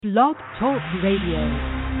Blog Talk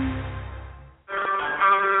Radio.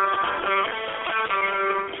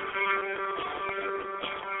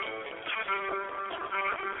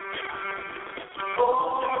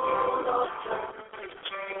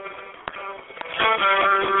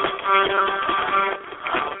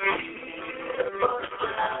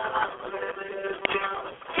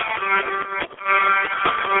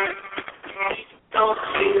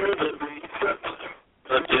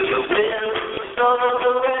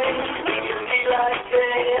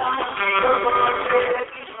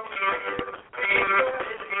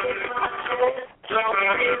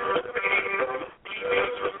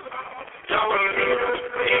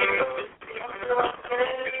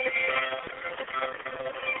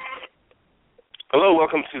 Hello,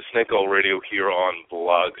 welcome to Snake Oil Radio here on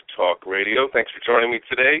Blog Talk Radio. Thanks for joining me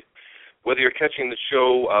today. Whether you're catching the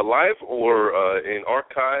show live or in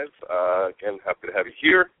archive, again, happy to have you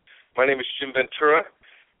here. My name is Jim Ventura.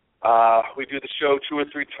 We do the show 2 or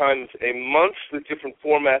 3 times a month with different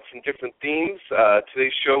formats and different themes.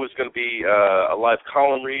 Today's show is going to be a live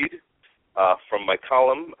column read from my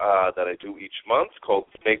column that I do each month called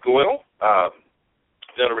Snake Oil. If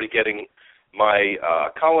you're not already getting my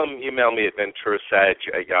column, email me at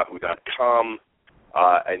venturasag@yahoo.com,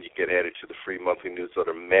 and you get added to the free monthly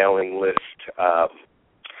newsletter mailing list. If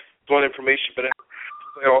you want information about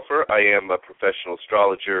I offer, I am a professional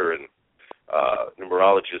astrologer and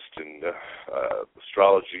numerologist and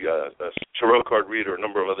astrology, tarot card reader, a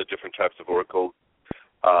number of other different types of oracles.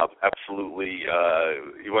 Absolutely.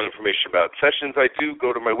 You want information about sessions I do,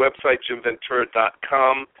 go to my website,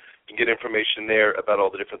 jimventura.com. You can get information there about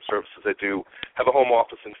all the different services I do. Have a home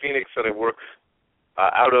office in Phoenix that I work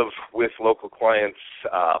out of with local clients,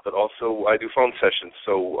 but also I do phone sessions.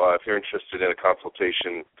 So if you're interested in a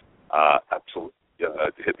consultation, absolutely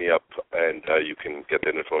hit me up, and you can get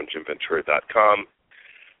that info on jimventura.com.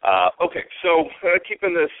 Okay, so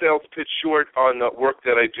keeping the sales pitch short on work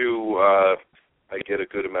that I do, I get a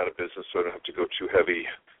good amount of business, so I don't have to go too heavy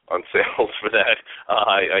on sales for that.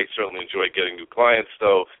 I certainly enjoy getting new clients,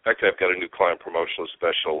 though. In fact, I've got a new client promotional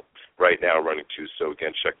special right now running too, so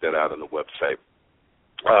again, check that out on the website.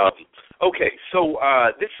 Okay, so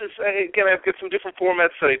this is, again, I've got some different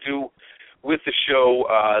formats that I do with the show.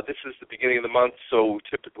 This is the beginning of the month, so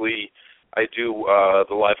typically I do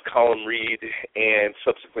the live column read and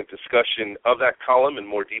subsequent discussion of that column in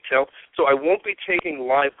more detail. So I won't be taking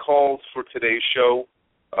live calls for today's show.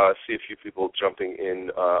 See a few people jumping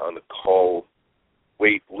in on the call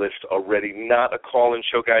wait list already. Not a call-in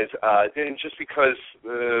show, guys. And just because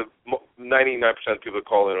 99% of people that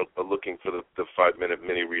call in are looking for the 5-minute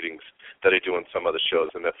mini readings that I do on some other shows,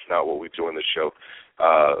 and that's not what we do on this show.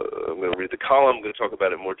 I'm going to read the column. I'm going to talk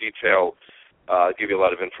about it in more detail. Give you a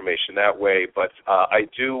lot of information that way. But I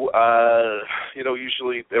do,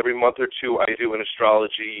 usually every month or two, I do an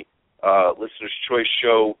astrology listener's choice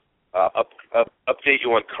show. Update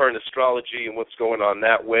you on current astrology and what's going on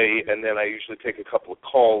that way, and then I usually take a couple of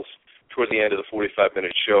calls toward the end of the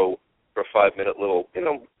 45-minute show for a 5-minute little, a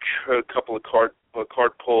couple of card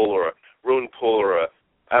pull or a rune pull or a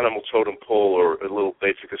animal totem pull or a little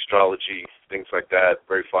basic astrology, things like that.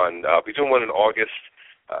 Very fun. I'll be doing one in August.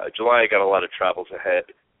 July, I got a lot of travels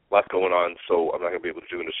ahead, a lot going on, so I'm not going to be able to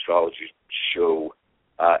do an astrology show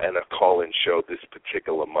and a call-in show this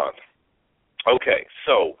particular month. Okay,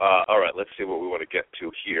 so, all right, let's see what we want to get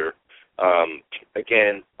to here.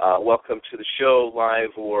 Again, welcome to the show,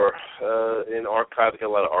 live or in archive. I get a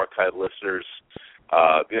lot of archive listeners.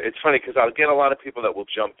 It's funny because I'll get a lot of people that will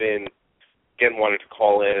jump in, again, wanting to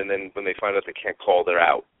call in, and then when they find out they can't call, they're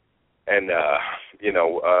out. And,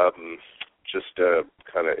 just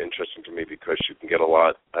kind of interesting to me because you can get a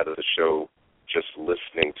lot out of the show just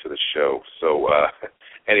listening to the show. So,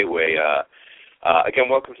 anyway, again,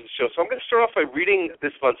 welcome to the show. So I'm going to start off by reading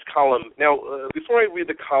this month's column. Now, before I read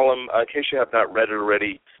the column, in case you have not read it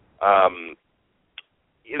already,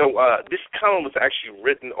 this column was actually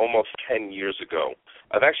written almost 10 years ago.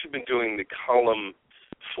 I've actually been doing the column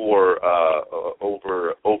for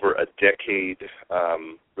over a decade.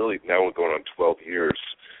 Really, now we're going on 12 years.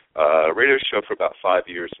 Radio show for about 5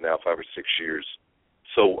 years now, 5 or 6 years.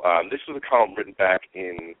 So this was a column written back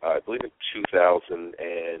in, I believe, in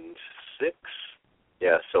 2006.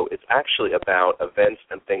 Yeah, so it's actually about events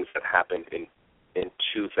and things that happened in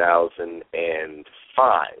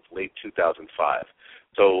 2005, late 2005.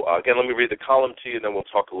 So, again, let me read the column to you, and then we'll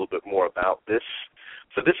talk a little bit more about this.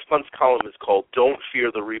 So this month's column is called Don't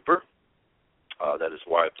Fear the Reaper. That is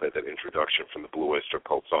why I played that introduction from the Blue Oyster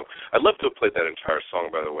Cult song. I'd love to have played that entire song,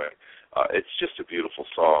 by the way. It's just a beautiful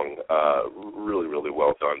song, really, really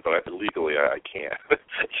well done, but legally I can't.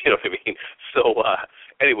 You know what I mean? So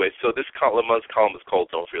anyway, so this month's column is called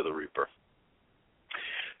Don't Fear the Reaper.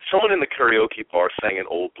 Someone in the karaoke bar sang an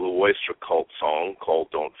old Blue Oyster Cult song called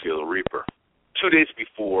Don't Fear the Reaper 2 days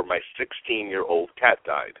before my 16-year-old cat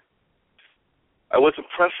died. I was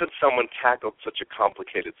impressed that someone tackled such a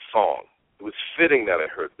complicated song. It was fitting that I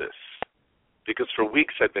heard this, because for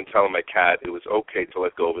weeks I'd been telling my cat it was okay to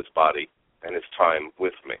let go of his body and his time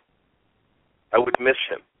with me. I would miss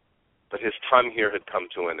him, but his time here had come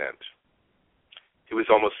to an end. He was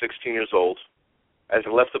almost 16 years old. As I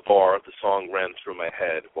left the bar, the song ran through my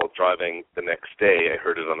head. While driving the next day, I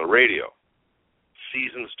heard it on the radio.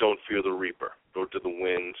 Seasons don't fear the reaper, nor do the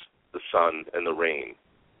wind, the sun, and the rain.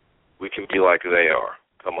 We can be like they are.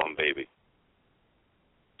 Come on, baby.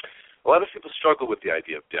 A lot of people struggle with the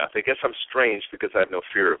idea of death. I guess I'm strange because I have no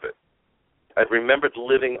fear of it. I'd remembered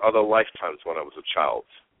living other lifetimes when I was a child.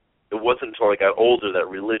 It wasn't until I got older that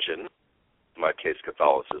religion, in my case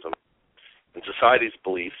Catholicism, and society's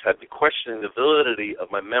beliefs had me questioning the validity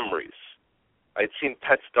of my memories. I had seen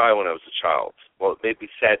pets die when I was a child. While it made me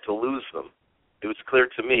sad to lose them, it was clear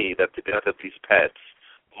to me that the death of these pets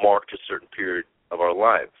marked a certain period of our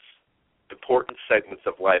lives. Important segments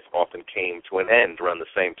of life often came to an end around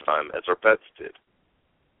the same time as our pets did.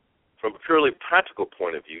 From a purely practical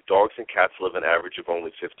point of view, dogs and cats live an average of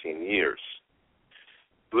only 15 years.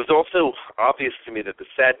 It was also obvious to me that the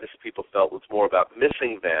sadness people felt was more about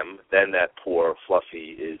missing them than that poor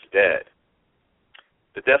Fluffy is dead.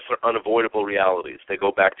 The deaths are unavoidable realities. They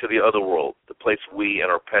go back to the other world, the place we and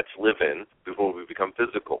our pets live in before we become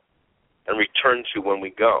physical, and return to when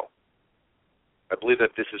we go. I believe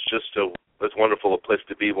that this is just as wonderful a place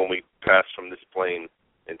to be when we pass from this plane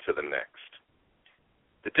into the next.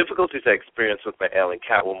 The difficulties I experienced with my ailing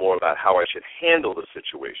cat were more about how I should handle the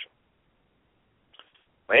situation.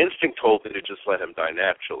 My instinct told me to just let him die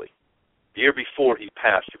naturally. The year before he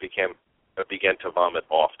passed, he began to vomit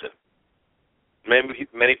often.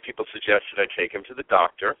 Many people suggested I take him to the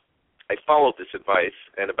doctor. I followed this advice,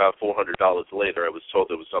 and about $400 later, I was told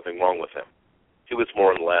there was nothing wrong with him. He was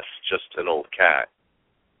more or less just an old cat.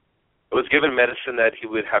 I was given medicine that he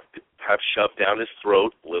would have to have shoved down his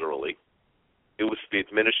throat, literally. It was to be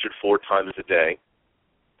administered 4 times a day.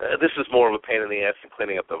 This is more of a pain in the ass than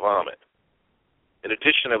cleaning up the vomit. In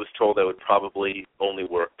addition, I was told I would probably only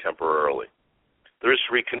work temporarily. There is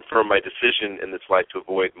to reconfirm my decision in this life to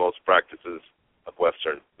avoid most practices of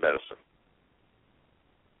Western medicine.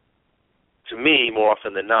 To me, more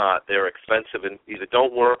often than not, they are expensive and either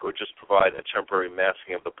don't work or just provide a temporary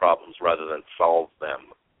masking of the problems rather than solve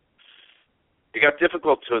them. It got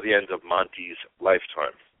difficult toward the end of Monty's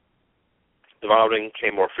lifetime. The vomiting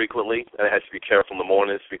came more frequently, and I had to be careful in the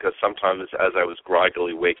mornings because sometimes as I was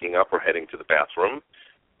groggily waking up or heading to the bathroom,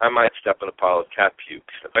 I might step in a pile of cat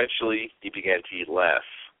puke. Eventually, he began to eat less.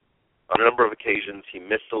 On a number of occasions, he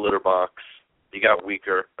missed the litter box, he got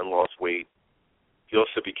weaker and lost weight. He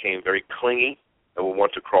also became very clingy and would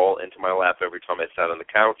want to crawl into my lap every time I sat on the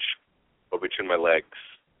couch or between my legs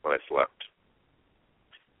when I slept.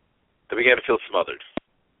 I began to feel smothered.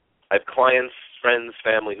 I have clients, friends,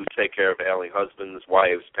 family who take care of ailing husbands,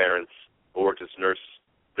 wives, parents, who worked as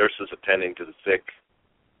nurses attending to the sick.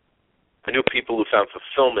 I knew people who found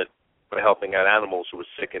fulfillment by helping out animals who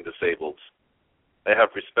were sick and disabled. I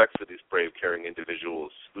have respect for these brave, caring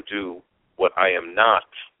individuals who do what I am not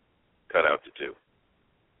cut out to do.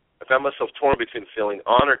 I found myself torn between feeling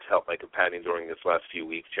honored to help my companion during this last few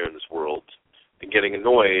weeks here in this world and getting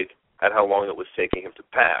annoyed at how long it was taking him to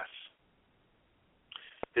pass.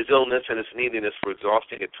 His illness and his neediness were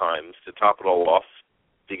exhausting at times. To top it all off,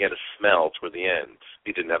 he began to smell toward the end.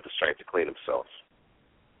 He didn't have the strength to clean himself.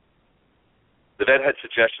 The vet had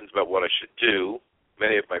suggestions about what I should do.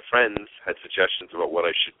 Many of my friends had suggestions about what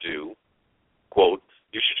I should do. Quote,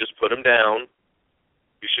 you should just put him down.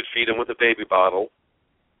 You should feed him with a baby bottle.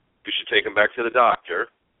 You should take him back to the doctor.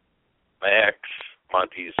 My ex,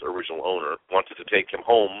 Monty's original owner, wanted to take him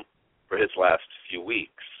home for his last few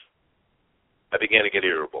weeks. I began to get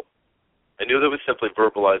irritable. I knew that was simply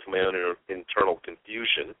verbalizing my own internal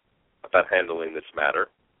confusion about handling this matter,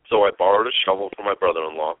 so I borrowed a shovel from my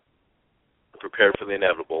brother-in-law and prepared for the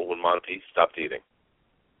inevitable when Monty stopped eating.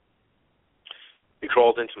 He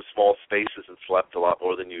crawled into small spaces and slept a lot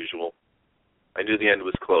more than usual. I knew the end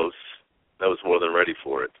was close, and I was more than ready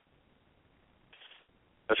for it.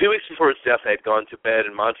 A few weeks before his death, I had gone to bed,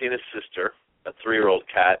 and Monty and his sister, a 3-year-old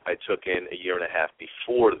cat I took in a year and a half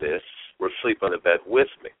before this, were asleep on the bed with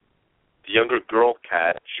me. The younger girl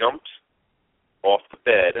cat jumped off the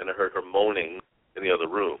bed, and I heard her moaning in the other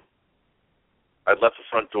room. I'd left the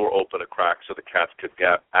front door open a crack so the cats could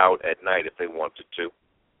get out at night if they wanted to.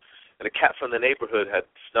 And a cat from the neighborhood had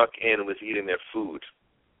snuck in and was eating their food.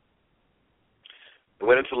 I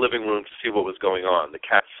went into the living room to see what was going on. The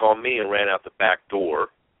cat saw me and ran out the back door,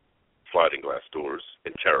 sliding glass doors,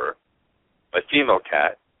 in terror. My female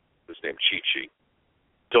cat, who was named Chi-Chi,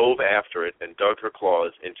 dove after it and dug her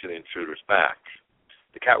claws into the intruder's back.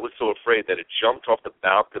 The cat was so afraid that it jumped off the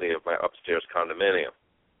balcony of my upstairs condominium.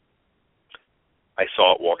 I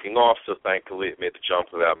saw it walking off, so thankfully it made the jump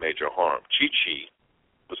without major harm. Chi-Chi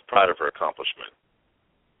was proud of her accomplishment.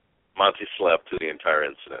 Monty slept through the entire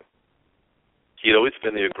incident. He had always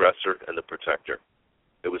been the aggressor and the protector.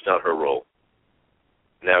 It was not her role.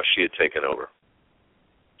 Now she had taken over.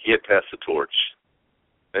 He had passed the torch.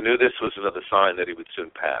 I knew this was another sign that he would soon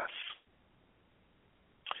pass.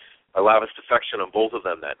 I lavished affection on both of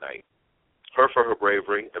them that night. Her for her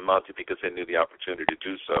bravery, and Monty because they knew the opportunity to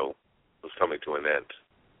do so was coming to an end.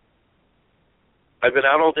 I'd been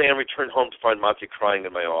out all day and returned home to find Monty crying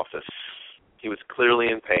in my office. He was clearly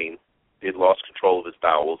in pain. He had lost control of his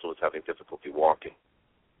bowels and was having difficulty walking.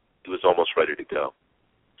 He was almost ready to go.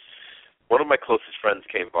 One of my closest friends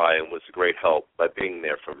came by and was a great help by being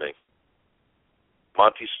there for me.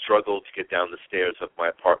 Monty struggled to get down the stairs of my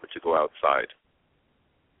apartment to go outside.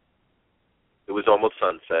 It was almost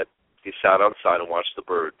sunset. He sat outside and watched the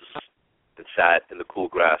birds and sat in the cool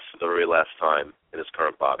grass for the very last time in his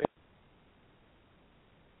current body.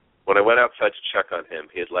 When I went outside to check on him,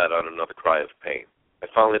 he had let out another cry of pain. I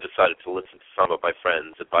finally decided to listen to some of my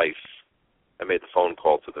friends' advice. I made the phone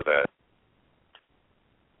call to the vet.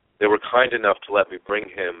 They were kind enough to let me bring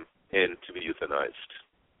him in to be euthanized.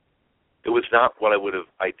 It was not what I would have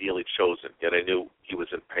ideally chosen, yet I knew he was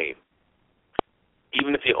in pain.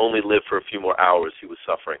 Even if he only lived for a few more hours, he was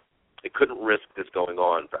suffering. I couldn't risk this going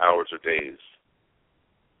on for hours or days.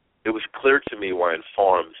 It was clear to me why in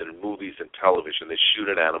farms and in movies and television they shoot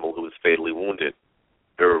an animal who is fatally wounded,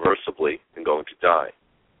 irreversibly, and going to die.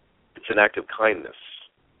 It's an act of kindness.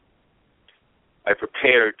 I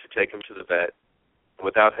prepared to take him to the vet, and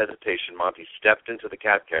without hesitation, Monty stepped into the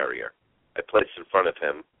cat carrier I placed in front of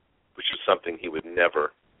him, which was something he would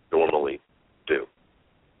never normally do.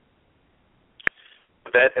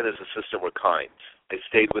 The vet and his assistant were kind. I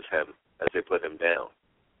stayed with him as they put him down.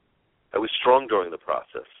 I was strong during the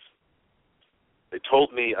process. They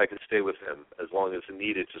told me I could stay with him as long as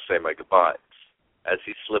needed to say my goodbyes. As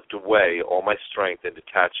he slipped away, all my strength and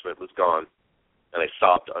detachment was gone, and I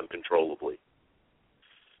sobbed uncontrollably.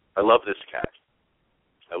 I love this cat.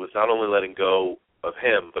 I was not only letting go of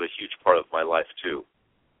him, but a huge part of my life, too.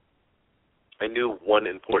 I knew one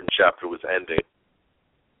important chapter was ending,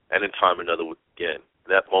 and in time another would begin. In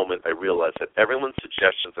that moment, I realized that everyone's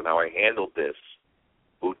suggestions on how I handled this,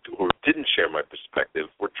 who didn't share my perspective,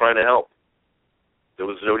 were trying to help. There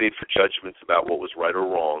was no need for judgments about what was right or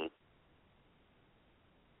wrong,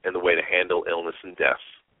 and the way to handle illness and death.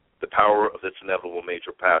 The power of this inevitable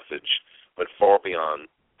major passage went far beyond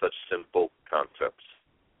such simple concepts.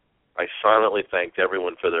 I silently thanked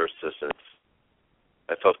everyone for their assistance.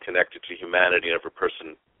 I felt connected to humanity and every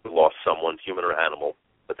person who lost someone, human or animal,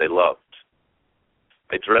 that they loved.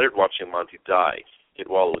 I dreaded watching Monty die, yet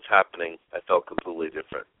while it was happening, I felt completely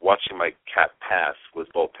different. Watching my cat pass was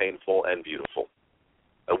both painful and beautiful.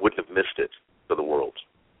 I wouldn't have missed it for the world.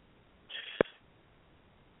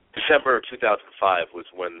 December 2005 was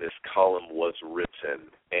when this column was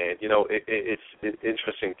written, and it's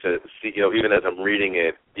interesting to see. Even as I'm reading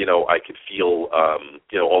it, I could feel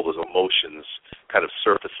all those emotions kind of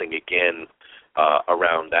surfacing again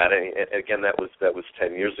around that. And again, that was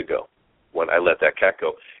 10 years ago when I let that cat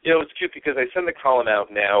go. It's cute because I send the column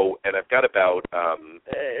out now, and I've got about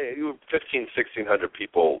 1,600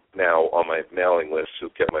 people now on my mailing list who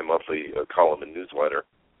get my monthly column and newsletter.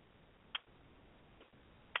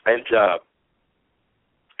 And the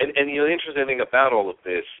interesting thing about all of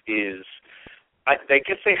this is I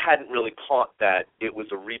guess they hadn't really caught that it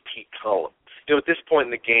was a repeat column. At this point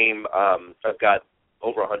in the game, I've got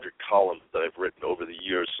over 100 columns that I've written over the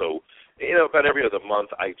years. So, about every other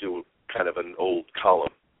month I do kind of an old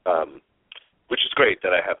column, which is great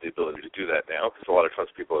that I have the ability to do that now because a lot of times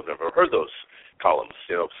people have never heard those columns.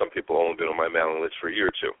 Some people have only been on my mailing list for a year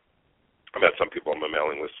or two. I've had some people on my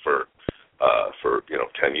mailing list for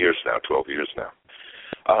 10 years now, 12 years now.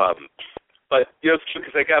 But it's true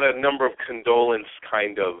because I got a number of condolence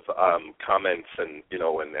kind of comments and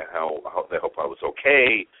and how they hope I was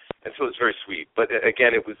okay, and so it's very sweet. But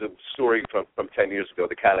again, it was a story from 10 years ago.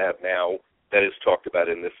 The cat I have now that is talked about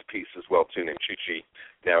in this piece as well too, named Chi-Chi.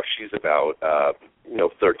 Now she's about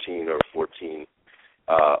 13 or 14,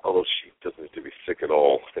 although she doesn't seem to be sick at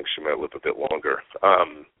all. I think she might live a bit longer.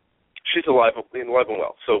 She's alive and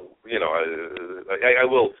well. So, I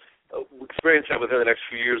will experience that within the next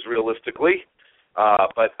few years realistically,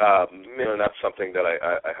 but not something that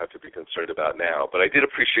I have to be concerned about now. But I did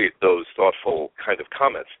appreciate those thoughtful kind of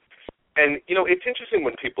comments. And, it's interesting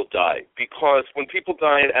when people die, because when people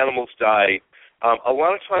die and animals die, a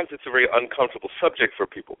lot of times it's a very uncomfortable subject for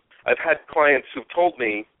people. I've had clients who've told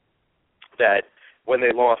me that when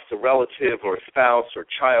they lost a relative or a spouse or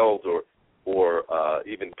child or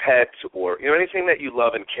even pet or anything that you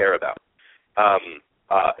love and care about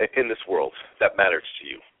in this world that matters to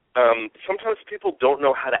you, sometimes people don't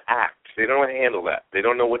know how to act. They don't know how to handle that. They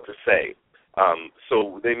don't know what to say.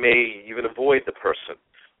 So they may even avoid the person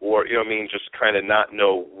or, just kind of not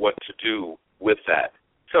know what to do with that.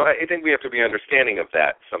 So I think we have to be understanding of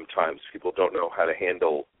that sometimes. People don't know how to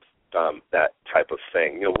handle that type of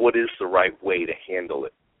thing. What is the right way to handle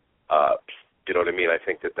it? You know what I mean? I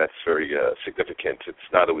think that's very significant.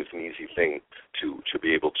 It's not always an easy thing to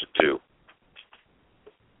be able to do.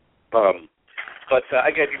 But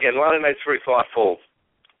again, a lot of nice, very thoughtful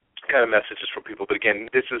kind of messages from people. But again,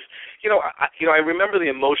 this is, I remember the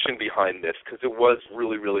emotion behind this because it was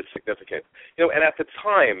really, really significant. And at the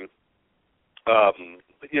time, when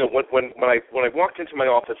I walked into my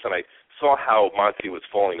office and I saw how Monty was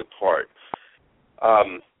falling apart,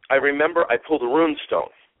 I remember I pulled a rune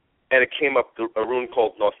stone, and it came up a rune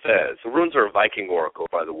called Nothez. The runes are a Viking oracle,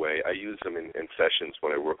 by the way. I use them in sessions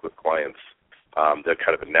when I work with clients. They're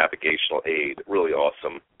kind of a navigational aid, really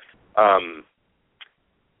awesome.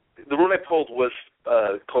 The rune I pulled was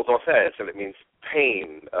called Nothez, and it means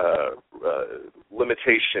pain,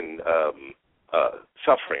 limitation,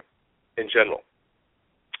 suffering in general.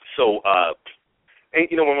 So,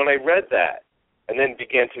 when I read that and then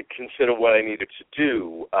began to consider what I needed to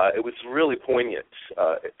do, it was really poignant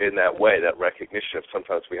in that way, that recognition of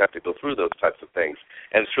sometimes we have to go through those types of things,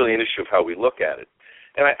 and it's really an issue of how we look at it.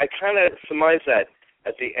 And I kind of summarize that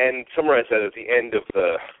at the end of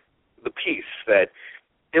the piece, that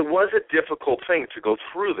it was a difficult thing to go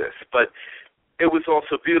through this, but it was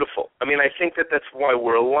also beautiful. I mean, I think that's why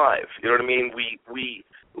we're alive. You know what I mean? We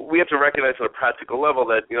have to recognize on a practical level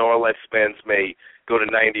that, our lifespans may go to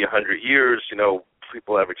 90, 100 years.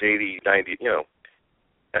 People average 80, 90, And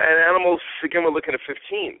animals, again, we're looking at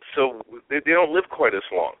 15. So they don't live quite as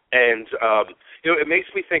long. And, it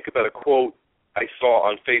makes me think about a quote I saw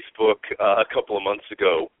on Facebook a couple of months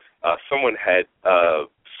ago. Someone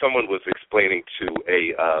was explaining to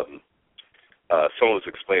a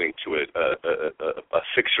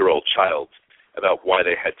 6-year-old child about why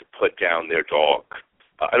they had to put down their dog.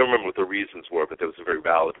 I don't remember what the reasons were, but there was a very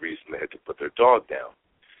valid reason they had to put their dog down.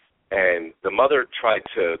 And the mother and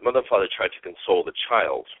father tried to console the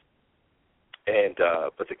child, and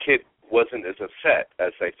but the kid wasn't as upset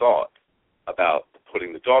as they thought about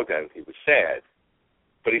putting the dog down. He was sad,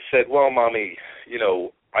 but he said, "Well, Mommy,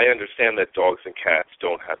 I understand that dogs and cats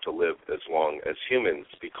don't have to live as long as humans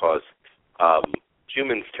because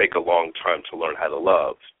humans take a long time to learn how to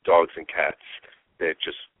love. Dogs and cats, they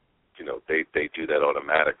just, they do that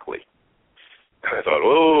automatically." And I thought,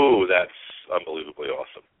 oh, that's unbelievably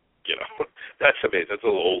awesome. That's amazing. That's a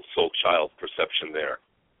little old soul child perception there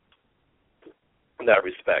in that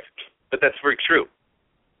respect. But that's very true.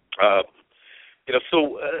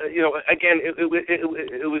 Again,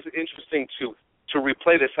 it was interesting to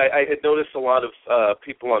replay this. I had noticed a lot of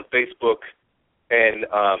people on Facebook and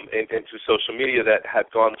through social media that had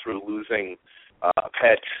gone through losing a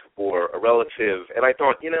pet or a relative, and I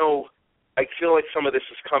thought, I feel like some of this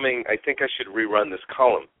is coming. I think I should rerun this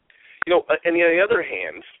column. And on the other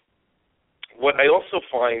hand, what I also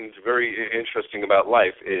find very interesting about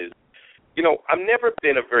life is, I've never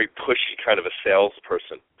been a very pushy kind of a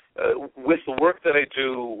salesperson. With the work that I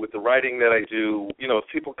do, with the writing that I do, if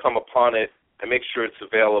people come upon it, I make sure it's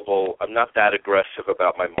available. I'm not that aggressive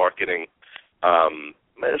about my marketing.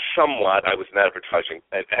 Somewhat, I was an advertising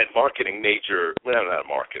and marketing major, well, not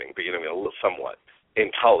marketing, but somewhat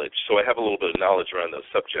in college. So I have a little bit of knowledge around those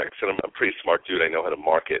subjects, and I'm a pretty smart dude. I know how to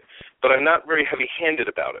market, but I'm not very heavy-handed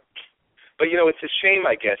about it. But it's a shame,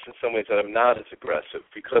 I guess, in some ways that I'm not as aggressive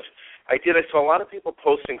because I saw a lot of people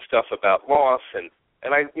posting stuff about loss, and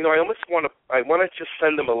I almost want to just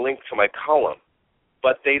send them a link to my column.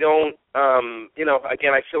 But they don't,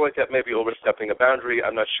 again, I feel like that may be overstepping a boundary.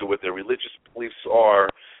 I'm not sure what their religious beliefs are,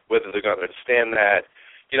 whether they're going to understand that.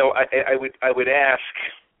 I would ask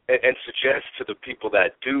and suggest to the people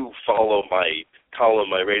that do follow my column,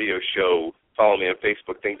 my radio show, follow me on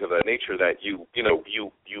Facebook, things of that nature, that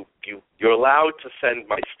you're allowed to send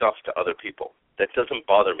my stuff to other people. That doesn't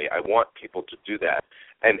bother me. I want people to do that.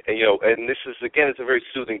 And this is, again, it's a very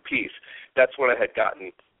soothing piece. That's what I had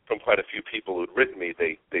gotten from quite a few people who'd written me.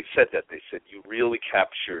 They said that. They said, you really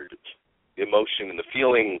captured the emotion and the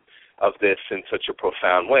feeling of this in such a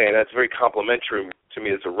profound way. And that's very complimentary to me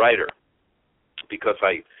as a writer, because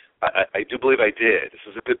I do believe I did. This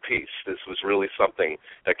is a good piece. This was really something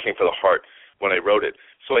that came from the heart when I wrote it.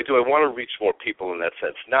 So I want to reach more people in that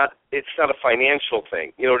sense. It's not a financial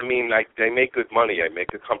thing. You know what I mean? I make good money. I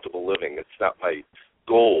make a comfortable living. It's not my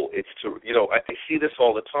goal. It's to, I see this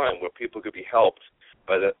all the time where people could be helped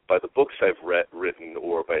by the books I've written,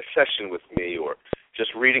 or by a session with me, or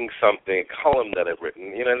just reading something, a column that I've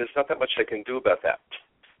written. And there's not that much I can do about that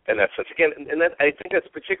in that sense. Again, and that, I think that's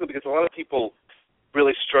particularly because a lot of people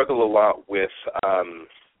really struggle a lot with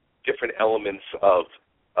different elements of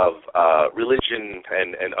religion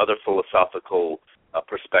and other philosophical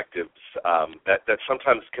perspectives that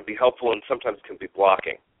sometimes can be helpful and sometimes can be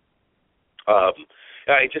blocking. I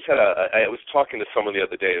was talking to someone the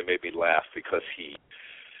other day that made me laugh, because he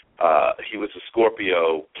was a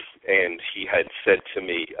Scorpio, and he had said to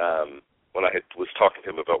me, when I was talking to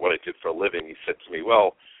him about what I did for a living, he said to me,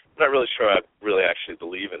 well, I'm not really sure I really actually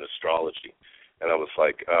believe in astrology. And I was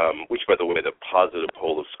like, which, by the way, the positive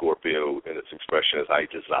pole of Scorpio in its expression is I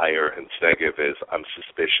desire, and its negative is I'm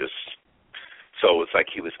suspicious. So it's like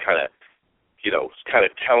he was kind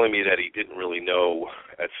of telling me that he didn't really know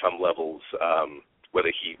at some levels whether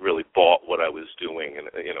he really bought what I was doing, and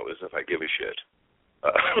as if I give a shit.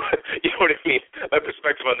 You know what I mean? My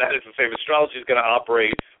perspective on that is the same. Astrology is going to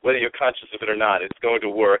operate whether you're conscious of it or not. It's going to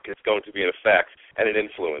work. It's going to be an effect and an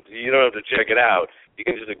influence. You don't have to check it out. You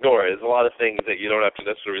can just ignore it. There's a lot of things that you don't have to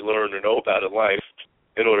necessarily learn or know about in life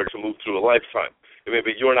in order to move through a lifetime. I mean,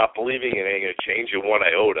 but you're not believing it ain't going to change in one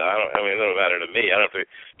iota. It doesn't matter to me. I don't have to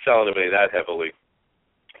sell anybody that heavily.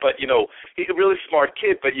 But, he's a really smart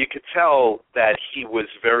kid, but you could tell that he was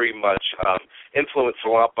very much influenced a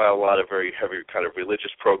lot by a lot of very heavy kind of religious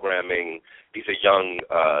programming. He's a young,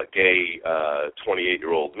 gay,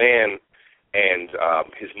 28-year-old man, and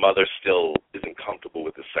his mother still isn't comfortable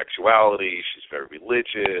with his sexuality. She's very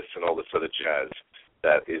religious and all this other jazz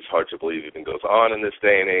that is hard to believe even goes on in this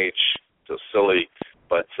day and age. So silly.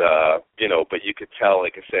 But, but you could tell,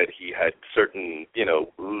 like I said, he had certain,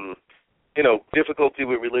 difficulty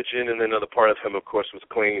with religion, and then another part of him, of course, was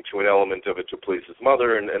clinging to an element of it to please his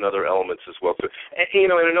mother, and other elements as well. So, and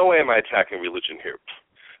in no way am I attacking religion here,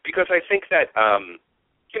 because I think that,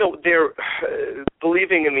 they're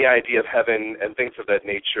believing in the idea of heaven and things of that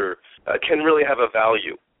nature can really have a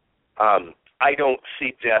value. I don't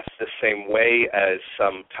see death the same way as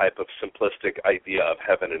some type of simplistic idea of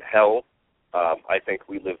heaven and hell. I think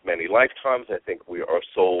we live many lifetimes. I think our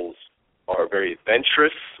souls are very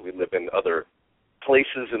adventurous. We live in other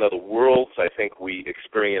places, in other worlds. I think we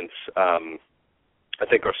experience, I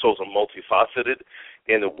think our souls are multifaceted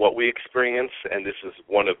in what we experience, and this is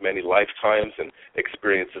one of many lifetimes and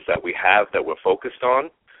experiences that we have that we're focused on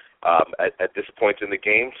at this point in the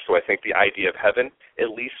game. So I think the idea of heaven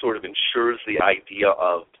at least sort of ensures the idea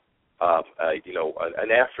of,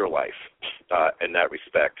 an afterlife in that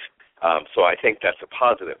respect. So I think that's a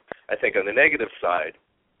positive. I think on the negative side,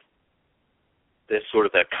 there's sort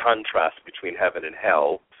of that contrast between heaven and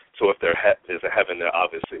hell. So if there's a heaven, there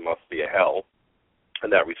obviously must be a hell. In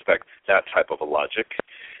that respect, that type of a logic.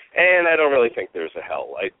 And I don't really think there's a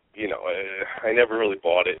hell. I never really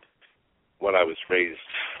bought it when I was raised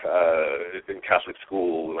in Catholic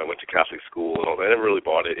school, and I went to Catholic school and all that. I never really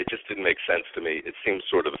bought it. It just didn't make sense to me. It seemed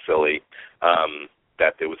sort of silly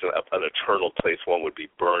that there was an eternal place one would be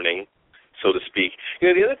burning, so to speak.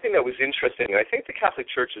 The other thing that was interesting, and I think the Catholic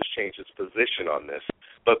Church has changed its position on this,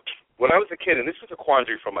 but when I was a kid, and this was a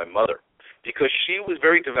quandary for my mother, because she was a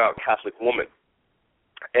very devout Catholic woman,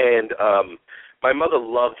 and my mother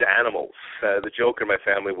loved animals. The joke in my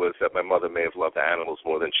family was that my mother may have loved animals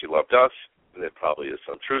more than she loved us, and there probably is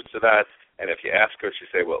some truth to that. And if you ask her, she'd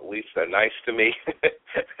say, well, at least they're nice to me.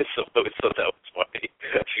 So that was funny.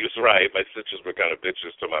 She was right. My sisters were kind of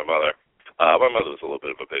bitches to my mother. My mother was a little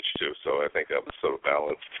bit of a bitch, too, so I think that was sort of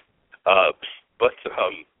balanced. But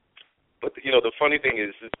the funny thing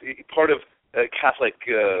is part of Catholic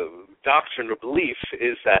doctrine or belief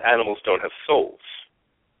is that animals don't have souls.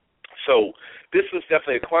 So this was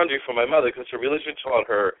definitely a quandary for my mother, because her religion taught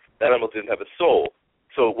her that animals didn't have a soul,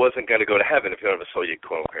 so it wasn't going to go to heaven. If you don't have a soul, you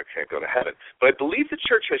can't go to heaven. But I believe the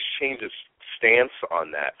Church has changed its stance on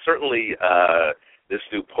that. Certainly this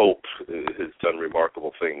new Pope has done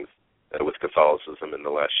remarkable things with Catholicism in the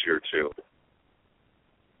last year or two.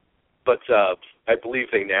 But I believe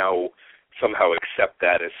they now somehow accept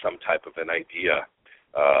that as some type of an idea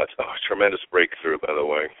Tremendous breakthrough, by the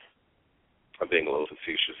way. I'm being a little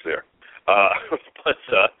facetious there.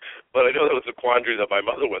 But I know there was a quandary that my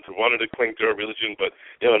mother went through, wanted to cling to her religion, but,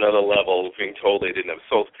 another level, being told they didn't have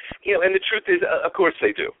souls. And the truth is, of course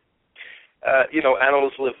they do.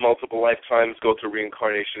 Animals live multiple lifetimes, go through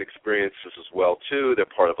reincarnation experiences as well, too. They're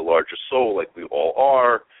part of a larger soul, like we all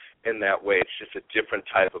are. In that way, it's just a different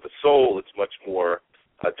type of a soul. It's much more,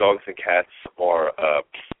 dogs and cats are,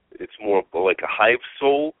 it's more like a hive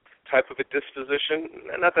soul type of a disposition,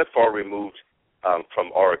 not that far removed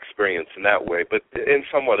from our experience in that way, but in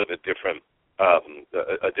somewhat of a different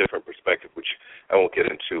perspective, which I won't get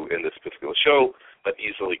into in this particular show, but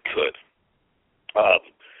easily could.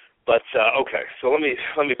 Okay, so let me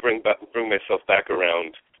bring myself back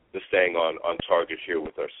around to staying on target here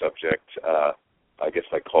with our subject. I guess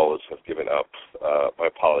my callers have given up. My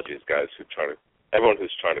apologies, guys, everyone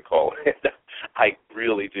who's trying to call. I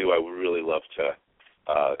really do. I would really love to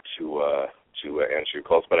answer your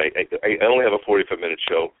calls, but I only have a 45-minute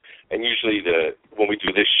show, and usually when we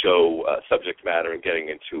do this show, subject matter and getting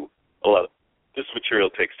into a lot of this material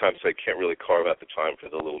takes time, so I can't really carve out the time for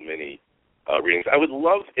the little mini readings. I would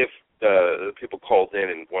love if people called in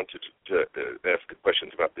and wanted to ask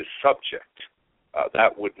questions about this subject.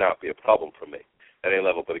 That would not be a problem for me at any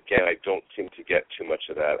level, but again, I don't seem to get too much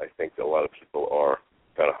of that. I think that a lot of people are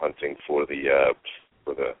kind of hunting for the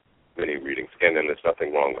mini readings. Again, and there's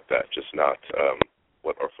nothing wrong with that, just not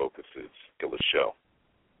what our focus is in the show.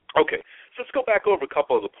 Okay, so let's go back over a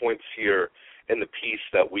couple of the points here in the piece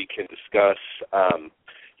that we can discuss.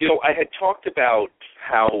 I had talked about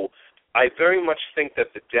how I very much think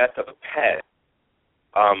that the death of a pet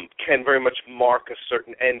can very much mark a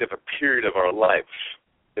certain end of a period of our life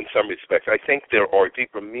in some respects. I think there are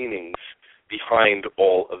deeper meanings behind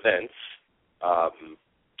all events. I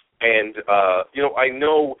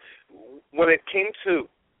know when it came to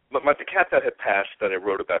the cat that had passed that I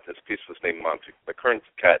wrote about this piece was named Monty. My current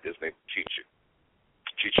cat is named Chi-Chi.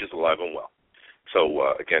 Chi-Chi is alive and well.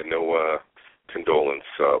 So, again, no condolence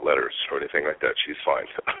letters or anything like that. She's fine.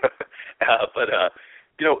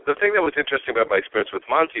 The thing that was interesting about my experience with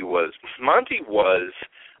Monty was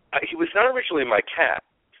he was not originally my cat.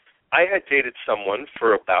 I had dated someone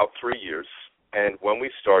for about 3 years, and when we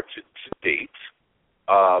started to date,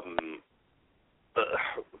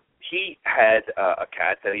 he had a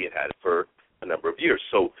cat that he had had for a number of years.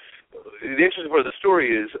 So the interesting part of the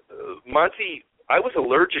story is Monty, I was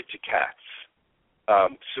allergic to cats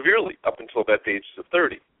severely up until about the age of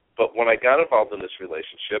 30. But when I got involved in this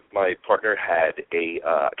relationship, my partner had a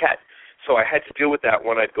cat. So I had to deal with that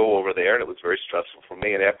when I'd go over there, and it was very stressful for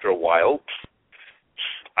me. And after a while,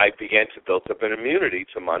 I began to build up an immunity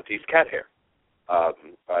to Monty's cat hair.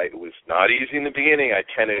 It was not easy in the beginning. I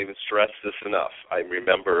can't even stress this enough. I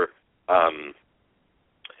remember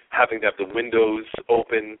having to have the windows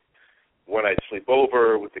open when I'd sleep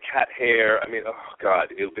over with the cat hair. I mean, oh,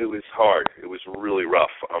 God, it was hard. It was really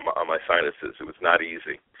rough on my sinuses. It was not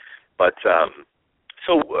easy. But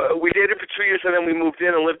so we dated for 2 years, and then we moved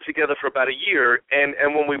in and lived together for about a year.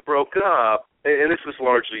 And when we broke up, and this was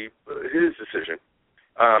largely his decision,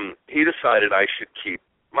 he decided I should keep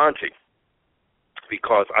Monty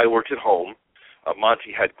because I worked at home.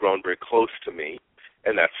 Monty had grown very close to me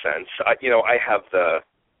in that sense. I have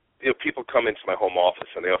people come into my home office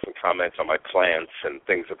and they often comment on my plants and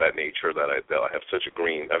things of that nature that I have such a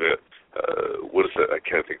green, what is it? I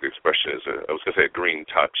can't think the expression is. I was going to say a green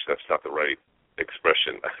touch. That's not the right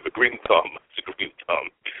expression. I have a green thumb. It's a green thumb.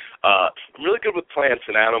 I'm really good with plants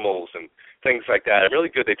and animals and things like that. I'm really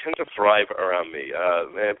good. They tend to thrive around me.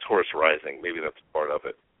 I have Taurus rising. Maybe that's part of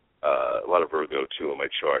it. A lot of Virgo, too, in my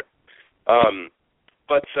chart.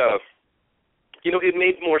 It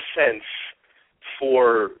made more sense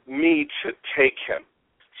for me to take him.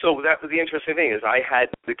 So that was the interesting thing is I had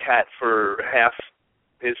the cat for half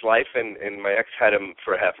his life, and my ex had him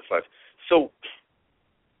for half his life. So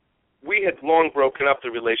we had long broken up. The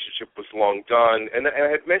relationship was long done. And I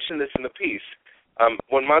had mentioned this in the piece.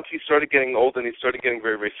 When Monty started getting old and he started getting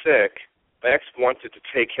very, very sick, my ex wanted to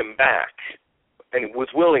take him back and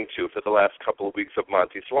was willing to for the last couple of weeks of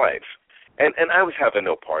Monty's life. And I was having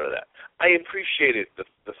no part of that. I appreciated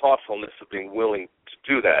the thoughtfulness of being willing to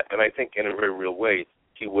do that, and I think in a very real way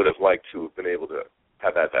he would have liked to have been able to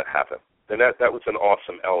have that happen. And that was an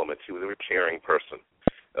awesome element. He was a very caring person.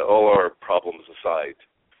 All our problems aside,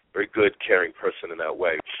 very good, caring person in that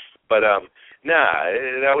way. But,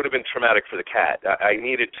 that would have been traumatic for the cat. He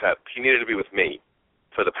needed to be with me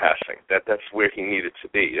for the passing. That's where he needed to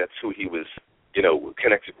be. That's who he was,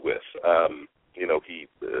 connected with.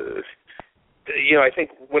 I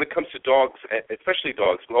think when it comes to dogs, especially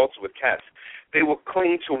dogs, but also with cats, they will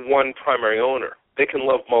cling to one primary owner. They can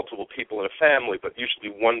love multiple people in a family, but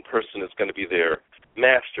usually one person is going to be their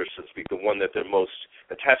master, so to speak, the one that they're most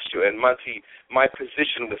attached to. And Monty, my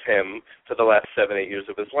position with him for the last 7-8 years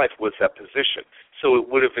of his life was that position. So it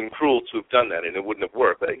would have been cruel to have done that, and it wouldn't have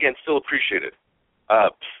worked. But again, still appreciate it.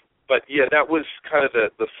 But yeah, that was kind of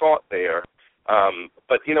the thought there.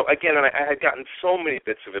 But, again, and I had gotten so many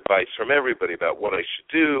bits of advice from everybody about what I should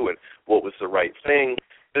do and what was the right thing.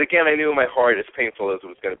 But again, I knew in my heart, as painful as it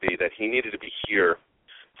was going to be, that he needed to be here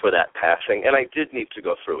for that passing, and I did need to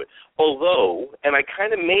go through it. Although, and I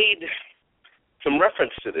kind of made some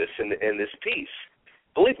reference to this in this piece,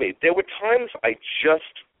 believe me, there were times I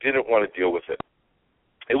just didn't want to deal with it.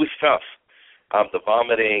 It was tough. The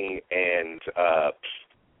vomiting and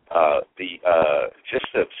just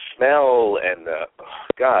the smell and,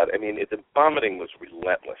 God, I mean, the vomiting was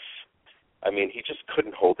relentless. I mean, he just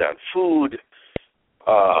couldn't hold down food.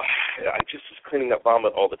 I just was cleaning up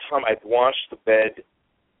vomit all the time. I'd wash the bed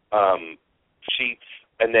sheets,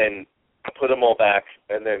 and then I put them all back,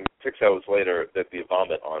 and then 6 hours later, there'd be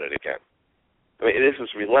vomit on it again. I mean, this was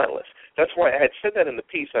relentless. That's why I had said that in the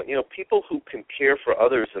piece, that, people who can care for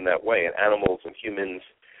others in that way, and animals and humans,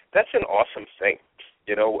 that's an awesome thing.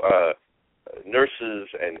 Nurses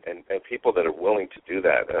and people that are willing to do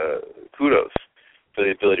that, kudos for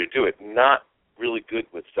the ability to do it. Not really good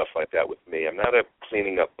with stuff like that with me. I'm not a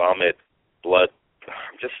cleaning up vomit, blood.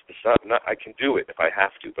 It's not. I can do it if I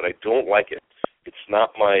have to, but I don't like it. It's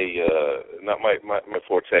not my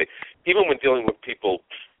forte. Even when dealing with people,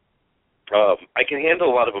 I can handle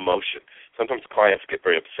a lot of emotion. Sometimes clients get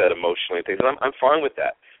very upset emotionally and things, and I'm fine with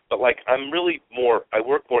that. But I'm really I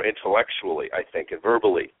work more intellectually, I think, and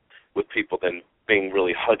verbally with people than being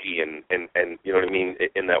really huggy and you know what I mean,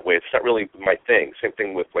 in that way. It's not really my thing. Same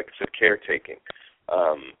thing with, like I said, caretaking.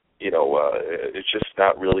 It's just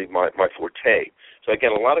not really my forte. So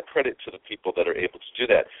again, a lot of credit to the people that are able to do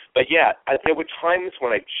that. But yeah, there were times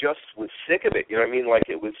when I just was sick of it. You know what I mean? Like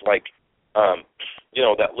it was like,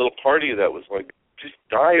 that little party that was like, just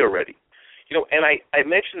die already. And I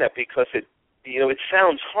mention that because it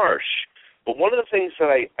sounds harsh, but one of the things that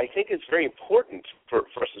I think is very important for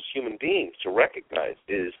us as human beings to recognize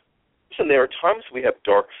is, listen, there are times we have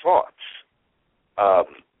dark thoughts.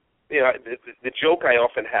 The joke I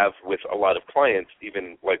often have with a lot of clients,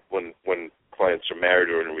 even like when clients are married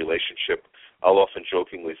or in a relationship, I'll often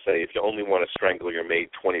jokingly say, if you only want to strangle your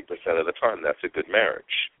mate 20% of the time, that's a good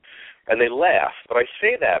marriage. And they laugh, but I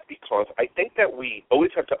say that because I think that we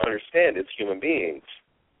always have to understand as human beings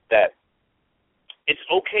that it's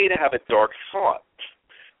okay to have a dark thought.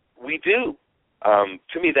 We do.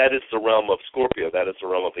 To me, that is the realm of Scorpio. That is the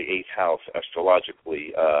realm of the 8th house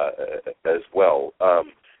astrologically as well.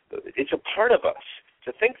 It's a part of us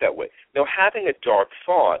to think that way. Now, having a dark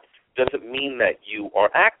thought doesn't mean that you are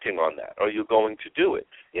acting on that or you're going to do it.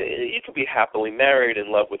 You could be happily married,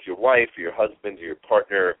 in love with your wife or your husband or your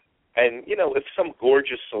partner, and, if some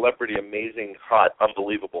gorgeous celebrity, amazing, hot,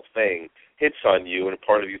 unbelievable thing hits on you and a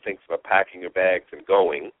part of you thinks about packing your bags and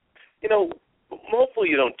going, hopefully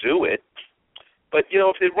you don't do it. But,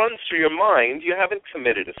 if it runs through your mind, you haven't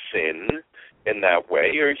committed a sin in that way.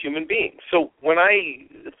 You're a human being. So when I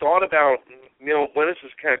thought about, when is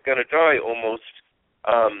this cat going to die almost,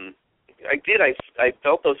 I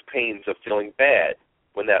felt those pains of feeling bad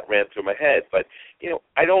when that ran through my head. But,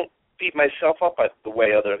 I don't beat myself up at the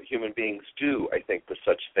way other human beings do, I think, for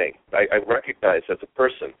such things. I recognize as a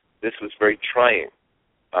person this was very trying,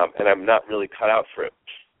 and I'm not really cut out for it.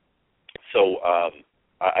 So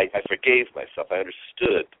I forgave myself. I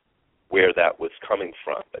understood where that was coming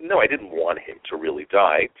from. But no, I didn't want him to really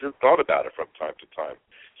die. I just thought about it from time to time.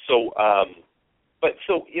 So,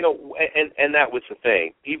 and that was the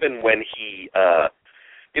thing. Even when he,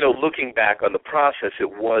 looking back on the process, it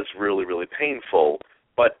was really, really painful.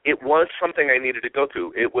 But it was something I needed to go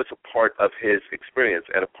through. It was a part of his experience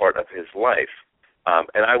and a part of his life.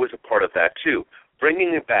 And I was a part of that, too.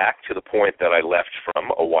 Bringing it back to the point that I left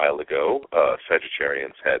from a while ago,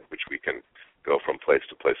 Sagittarian's head, which we can go from place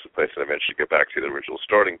to place to place and eventually get back to the original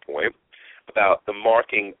starting point, about the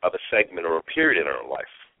marking of a segment or a period in our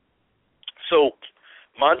life. So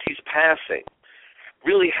Monty's passing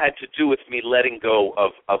really had to do with me letting go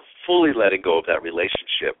of fully letting go of that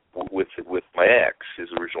relationship with my ex, his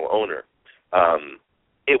original owner.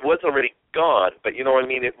 It was already gone, but you know what I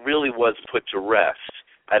mean? It really was put to rest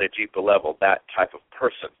at a deeper level. That type of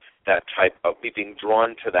person, that type of me being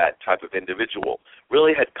drawn to that type of individual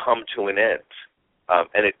really had come to an end.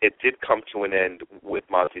 And it did come to an end with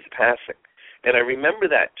Monty's passing. And I remember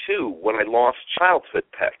that, too, when I lost childhood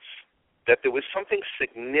pets. that there was something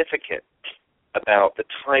significant about the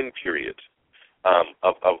time period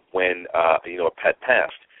of when a pet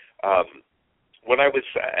passed. When I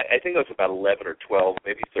think I was about 11 or 12,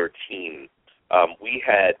 maybe 13. We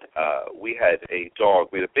had a dog.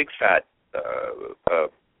 We had a big fat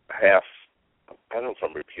half. I don't know if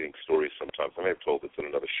I'm repeating stories sometimes. I may have told this in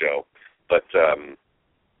another show, but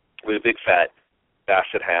we had a big fat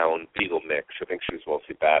Basset Hound Beagle mix. I think she was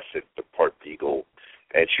mostly Basset, but part Beagle,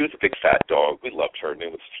 and she was a big fat dog. We loved her. Her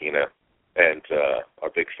name was Tina, and our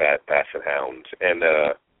big fat Basset Hound. And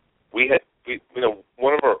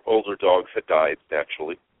one of our older dogs had died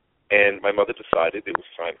naturally, and my mother decided it was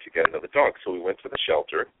time to get another dog. So we went to the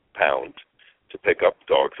shelter, Pound, to pick up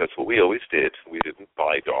dogs. That's what we always did. We didn't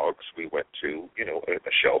buy dogs. We went to,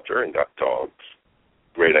 a shelter and got dogs.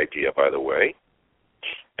 Great idea, by the way.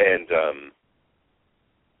 And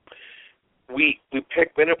we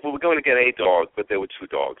were going to get a dog, but there were two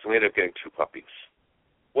dogs, and we ended up getting two puppies.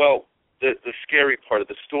 Well, the scary part of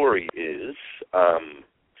the story is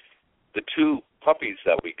the two puppies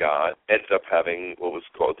that we got ended up having what was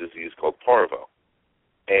called a disease called parvo.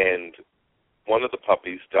 And one of the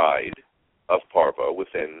puppies died of parvo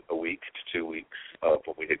within a week to 2 weeks of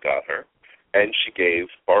when we had got her. And she gave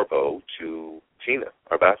parvo to Tina,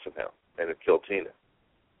 our Basset Hound, and it killed Tina.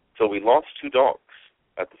 So we lost two dogs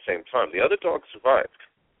at the same time. The other dog survived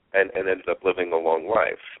and ended up living a long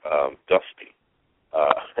life, Dusty.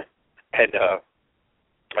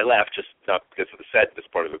 I laugh just not because of the sadness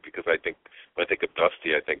part of it, because I think when I think of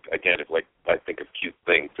Dusty, I think of cute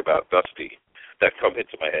things about Dusty that come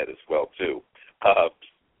into my head as well too.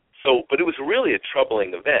 But it was really a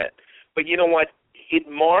troubling event. But you know what? It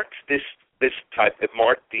marked it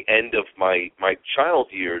marked the end of my child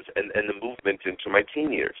years and the movement into my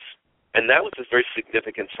teen years. And that was a very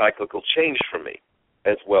significant cyclical change for me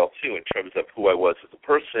as well too, in terms of who I was as a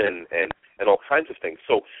person and all kinds of things.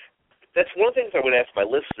 So that's one of the things I would ask my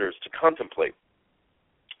listeners to contemplate.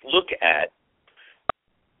 Look at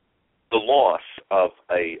the loss of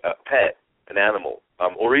a pet, an animal,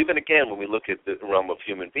 or even, again, when we look at the realm of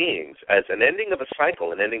human beings, as an ending of a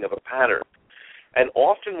cycle, an ending of a pattern. And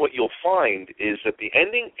often what you'll find is that the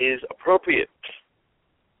ending is appropriate.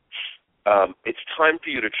 It's time for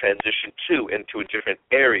you to transition into a different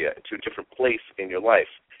area, into a different place in your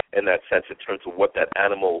life, in that sense, in terms of what that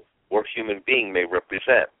animal or human being may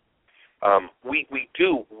represent.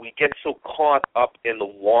 We get so caught up in the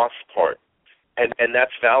loss part, and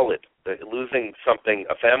that's valid. Losing something,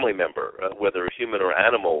 a family member, whether a human or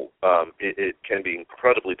animal, it can be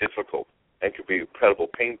incredibly difficult and can be incredibly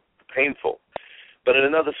painful. But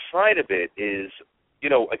another side of it is,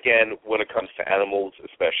 again, when it comes to animals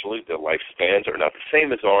especially, their lifespans are not the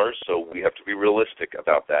same as ours, so we have to be realistic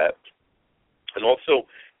about that. And also,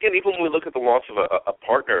 again, even when we look at the loss of a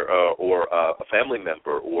partner or a family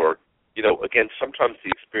member, or, again, sometimes the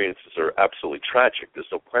experiences are absolutely tragic,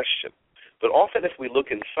 there's no question. But often if we look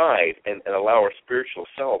inside and allow our spiritual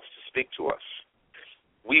selves to speak to us,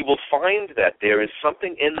 we will find that there is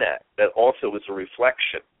something in that also is a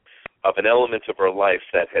reflection of an element of our life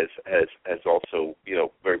that has also,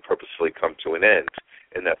 very purposefully come to an end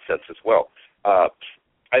in that sense as well.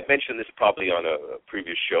 I've mentioned this probably on a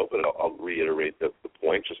previous show, but I'll reiterate the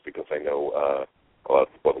point just because I know a lot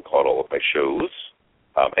of people haven't caught all of my shows.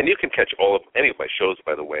 And you can catch any of my shows,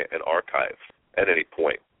 by the way, in archive at any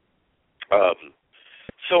point.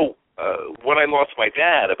 When I lost my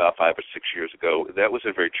dad about 5 or 6 years ago, that was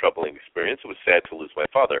a very troubling experience. It was sad to lose my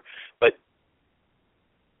father. But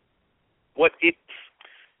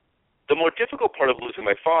the more difficult part of losing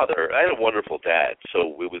my father, I had a wonderful dad,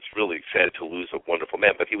 so it was really sad to lose a wonderful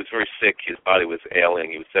man, but he was very sick. His body was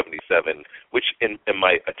ailing. He was 77, which in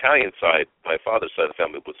my Italian side, my father's side of the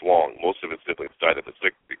family, was long. Most of his siblings died in the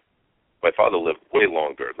 60s. My father lived way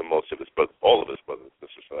longer than most of his brothers, all of his brothers and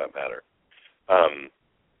sisters for that matter.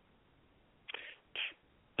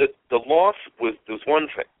 The loss was one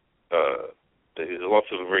thing. The loss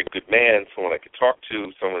of a very good man, someone I could talk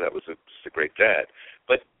to, someone that was just a great dad.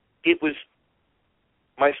 But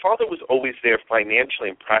my father was always there financially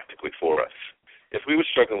and practically for us. If we were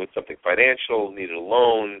struggling with something financial, needed a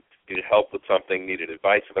loan, needed help with something, needed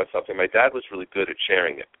advice about something, my dad was really good at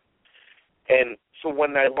sharing it. And so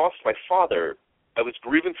when I lost my father, I was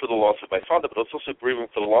grieving for the loss of my father, but I was also grieving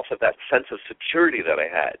for the loss of that sense of security that I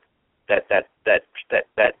had, that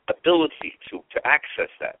ability to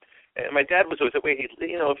access that. And my dad was always that way. If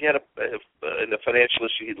you had a financial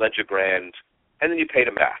issue, he'd lend you $1,000, and then you paid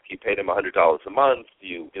him back. You paid him $100 a month.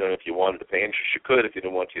 If you wanted to pay interest, you could. If you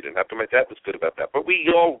didn't want to, you didn't have to. My dad was good about that. But we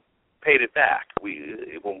all paid it back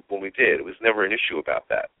when we did. It was never an issue about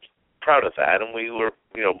that. proud of that, and we were,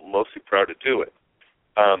 mostly proud to do it.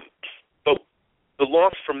 But the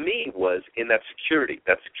loss for me was in that security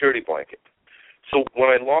blanket. So when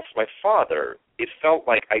I lost my father, it felt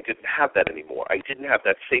like I didn't have that anymore. I didn't have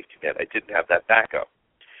that safety net. I didn't have that backup.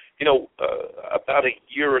 About a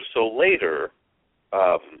year or so later,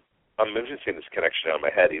 I'm just seeing this connection out of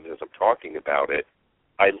my head even as I'm talking about it.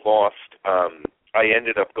 I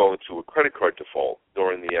ended up going through a credit card default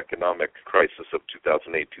during the economic crisis of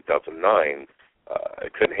 2008, 2009. I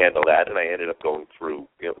couldn't handle that, and I ended up going through,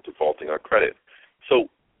 defaulting on credit. So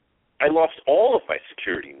I lost all of my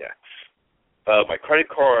security nets. My credit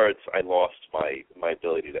cards, I lost my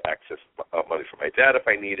ability to access money from my dad if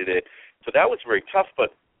I needed it. So that was very tough,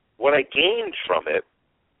 but what I gained from it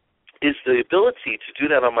is the ability to do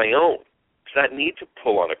that on my own, to not need to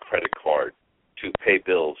pull on a credit card to pay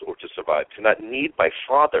bills or to survive, to not need my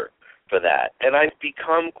father for that. And I've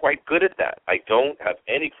become quite good at that. I don't have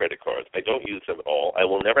any credit cards. I don't use them at all. I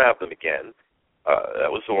will never have them again. That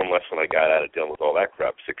was the one lesson I got out of dealing with all that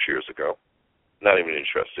crap 6 years ago. Not even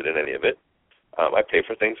interested in any of it. I pay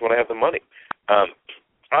for things when I have the money.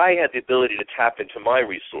 I had the ability to tap into my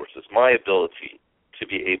resources, my ability to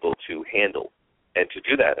be able to handle and to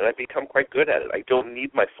do that, and I've become quite good at it. I don't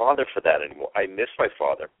need my father for that anymore. I miss my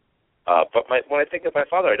father. But when I think of my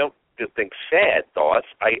father, I don't think sad thoughts.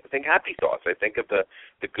 I think happy thoughts. I think of the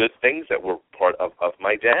good things that were part of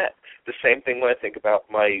my dad. The same thing when I think about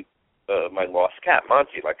my lost cat,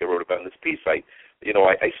 Monty, like I wrote about in this piece. I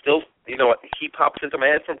still, he pops into my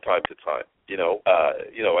head from time to time.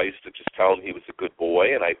 I used to just tell him he was a good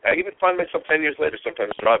boy, and I even find myself 10 years later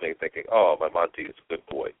sometimes driving and thinking, oh, my Monty is a good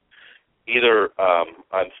boy. Either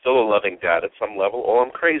I'm still a loving dad at some level, or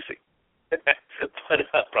I'm crazy. But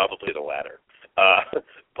probably the latter.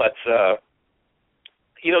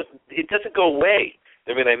 It doesn't go away.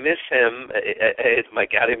 I mean, I miss him. My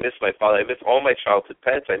dad, I miss my father. I miss all my childhood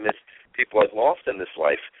pets. I miss people I've lost in this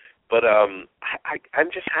life. But I'm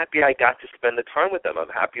just happy I got to spend the time with them. I'm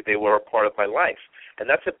happy they were a part of my life. And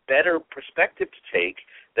that's a better perspective to take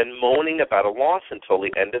than moaning about a loss until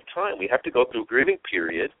the end of time. We have to go through a grieving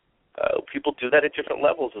period. People do that at different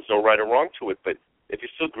levels. There's no right or wrong to it. But if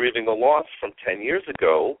you're still grieving a loss from 10 years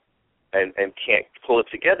ago and can't pull it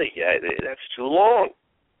together yet, that's too long.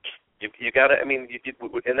 You got to,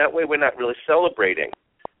 in that way, we're not really celebrating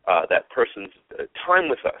that person's time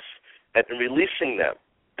with us and releasing them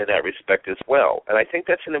in that respect as well. And I think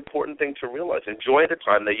that's an important thing to realize. Enjoy the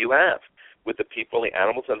time that you have with the people, the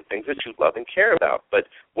animals, and the things that you love and care about. But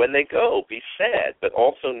when they go, be sad, but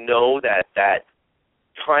also know that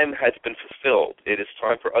time has been fulfilled. It is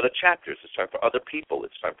time for other chapters. It's time for other people.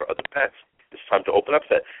 It's time for other pets. It's time to open up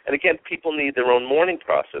that. And again, people need their own mourning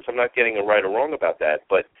process. I'm not getting a right or wrong about that,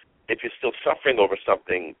 but if you're still suffering over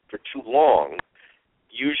something for too long,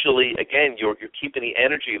 usually, again, you're keeping the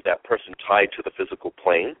energy of that person tied to the physical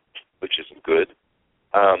plane, which isn't good,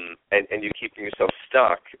 and you're keeping yourself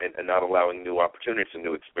stuck and not allowing new opportunities and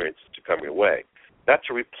new experiences to come your way. Not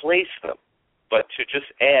to replace them, but to just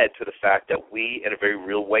add to the fact that we, in a very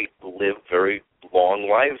real way, live very long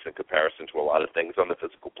lives in comparison to a lot of things on the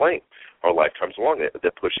physical plane. Our lifetime's long.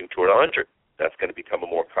 They're pushing toward 100. That's going to become a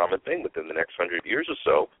more common thing within the next 100 years or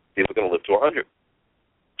so. People are going to live to 100.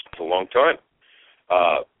 It's a long time.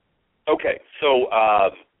 Okay, so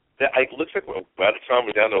it looks like we're out of time.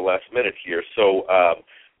 We're down to the last minute here. So,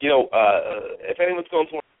 if anyone's going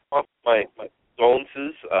to want my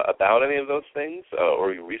condolences about any of those things,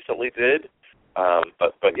 or you recently did,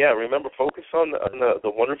 but yeah, remember, focus on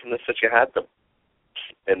the wonderfulness that you had them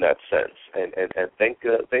in that sense, and think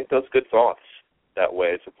those good thoughts that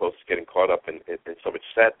way, as opposed to getting caught up in so much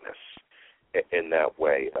sadness in that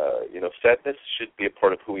way. Sadness should be a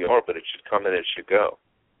part of who we are, but it should come and it should go.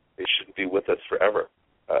 It shouldn't be with us forever.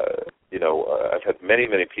 I've had many,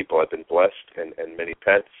 many people. I've been blessed and many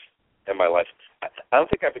pets in my life. I don't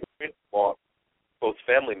think I've experienced loss close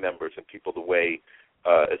family members and people the way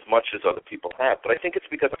as much as other people have. But I think it's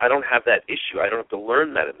because I don't have that issue. I don't have to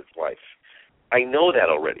learn that in this life. I know that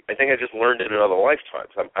already. I think I just learned it in other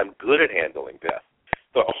lifetimes. I'm good at handling death.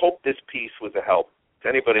 So I hope this piece was a help to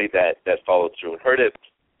anybody that followed through and heard it.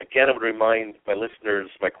 Again, I would remind my listeners,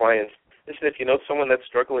 my clients, listen, if you know someone that's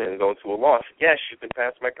struggling and going through a loss, yes, you can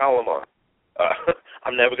pass my column on.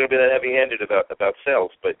 I'm never going to be that heavy-handed about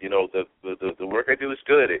sales, but, the work I do is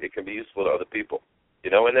good. It can be useful to other people.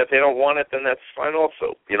 And if they don't want it, then that's fine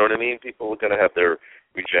also. You know what I mean? People are going to have their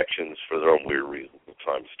rejections for their own weird reasons at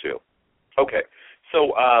times, too. Okay.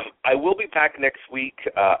 So I will be back next week.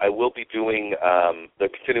 I will be doing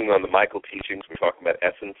continuing on the Michael teachings. We're talking about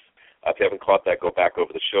essence. If you haven't caught that, go back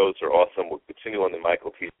over the shows. They're awesome. We'll continue on the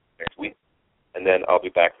Michael teachings next week. And then I'll be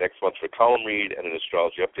back next month for a column read and an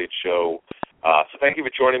astrology update show. So thank you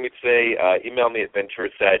for joining me today. Email me at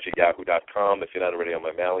venturasag@yahoo.com if you're not already on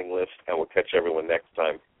my mailing list, and we'll catch everyone next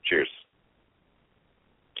time. Cheers.